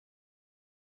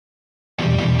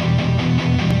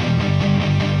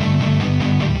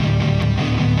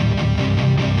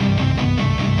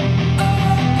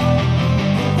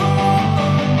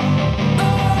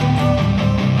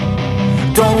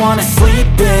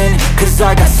sleeping, cause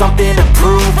I got something to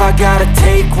prove. I gotta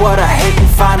take what I hate and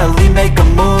finally make a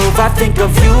move. I think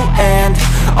of you and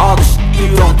all the shit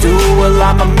you don't do. Well,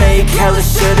 I'ma make hella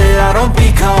sure that I don't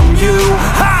become you.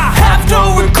 I have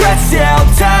no regrets, yeah, I'll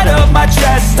tie up my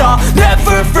chest. I'll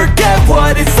never forget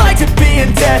what it's like to be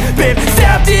in debt. Been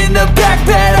stabbed in the back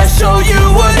bed, I'll show you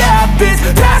what happens.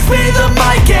 Pass me the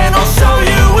mic and I'll show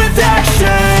you with action.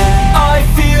 I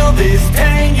feel this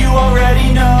pain, you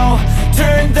already know.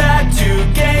 Turn that to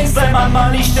gains, let my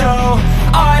money show.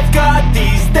 I've got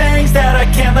these things that I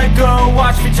can't let go.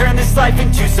 Watch me turn this life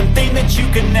into something that you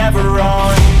could never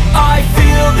own. I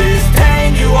feel this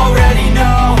pain, you already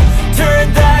know.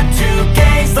 Turn that to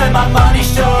gains, let my money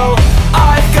show.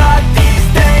 I've got these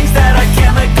things that I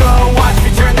can't let go. Watch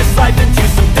me turn this life into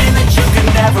something that you could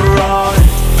never own.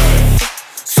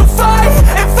 So fight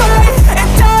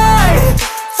and die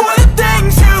for the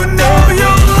things you know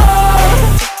you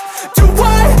love. Do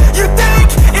what you think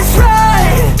is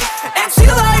right and see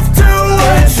life do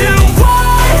what you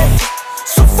want.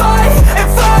 So fight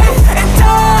and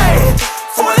die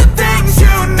for the things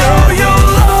you know you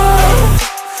love.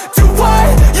 Do what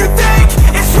you think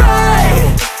is right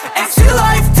and see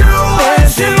life do what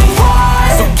you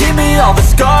want. So give me all the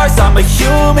scars, I'm a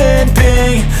human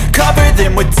being. Cover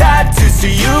them with tattoos so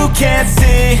you can't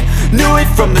see. Knew it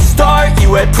from the start,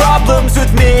 you had problems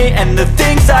with me and the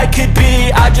things I could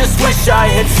be, I just wish I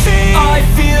had seen. I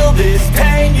feel this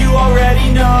pain, you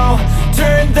already know.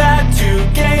 Turn that to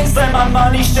gains, let my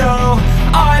money show.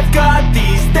 I've got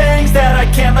these things that I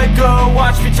can't let go.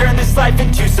 Watch me turn this life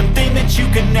into something that you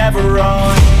could never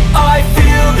own. I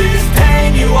feel this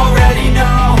pain, you already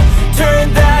know.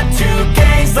 Turn that to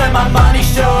gains, let my money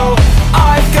show.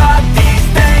 I've got these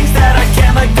things that I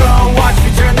can't let go. Watch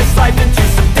me turn this life into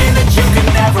something that you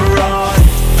could never own.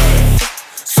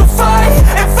 So fight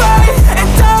and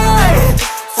die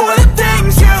for the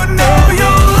things you know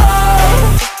you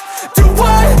love. Do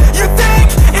what you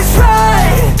think is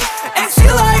right and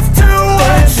see life do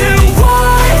what you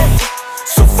want.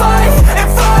 So fight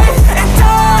and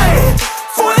die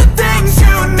for the things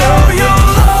you know you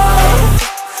love.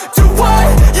 Do what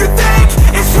you think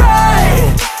is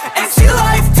right and see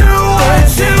life do what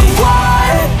you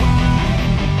want.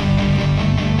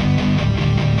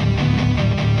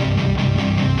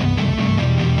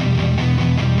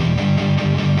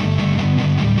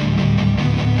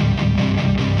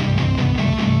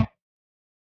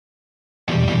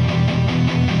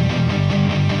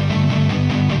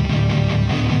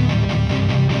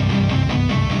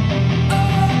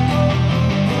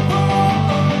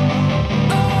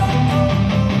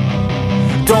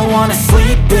 Don't wanna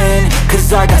sleep in,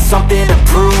 cause I got something to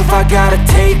prove. I gotta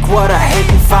take what I hate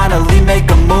and finally make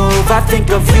a move. I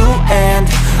think of you and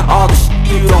all the shit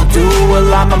you don't do. Well,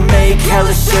 I'ma make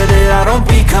hella sure that I don't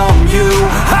become you.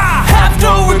 I have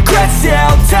no regrets,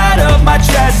 yeah, I'll tie up my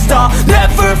chest. I'll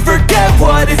never forget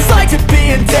what it's like to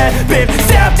be in debt. Been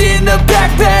stabbed in the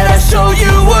back bed, I'll show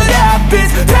you what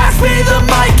happens. Pass me the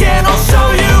mic and I'll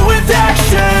show you with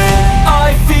action.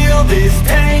 I feel this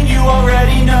pain, you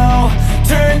already know.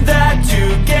 Turn that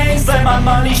to gains, let my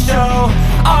money show.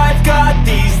 I've got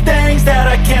these things that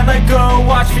I can't let go.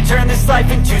 Watch me turn this life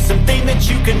into something that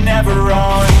you could never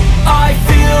own. I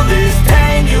feel this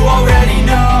pain, you already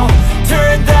know.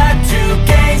 Turn that to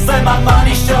gains, let my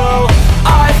money show.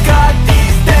 I've got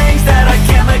these things that I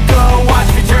can't let go. Watch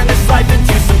me turn this life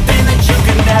into something that you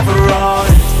could never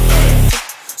own.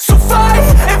 So fight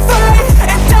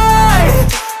and die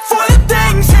for the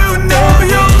things you know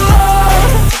you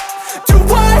love. Do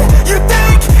what you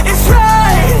think is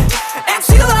right and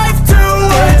see life do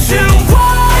what you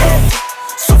want.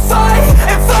 So fight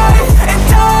and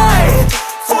die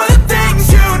for the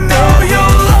things you know you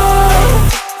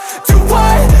love. Do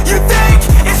what you think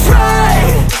is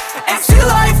right and see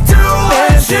life do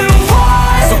what you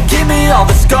want. So give me all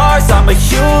the scars, I'm a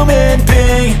human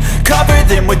being. Cover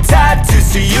them with tattoos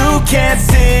so you can't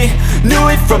see. Knew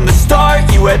it from the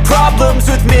start, you had problems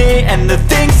with me and the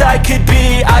things I could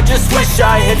be, I just wish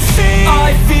I had seen.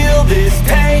 I feel this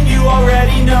pain, you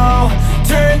already know.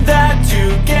 Turn that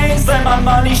to gains, let my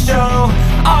money show.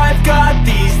 I've got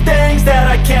these things that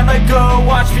I can't let go.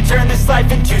 Watch me turn this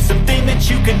life into something that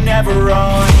you could never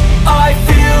own. I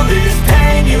feel this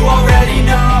pain, you already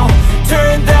know.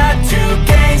 Turn that to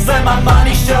gains, let my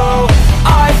money show.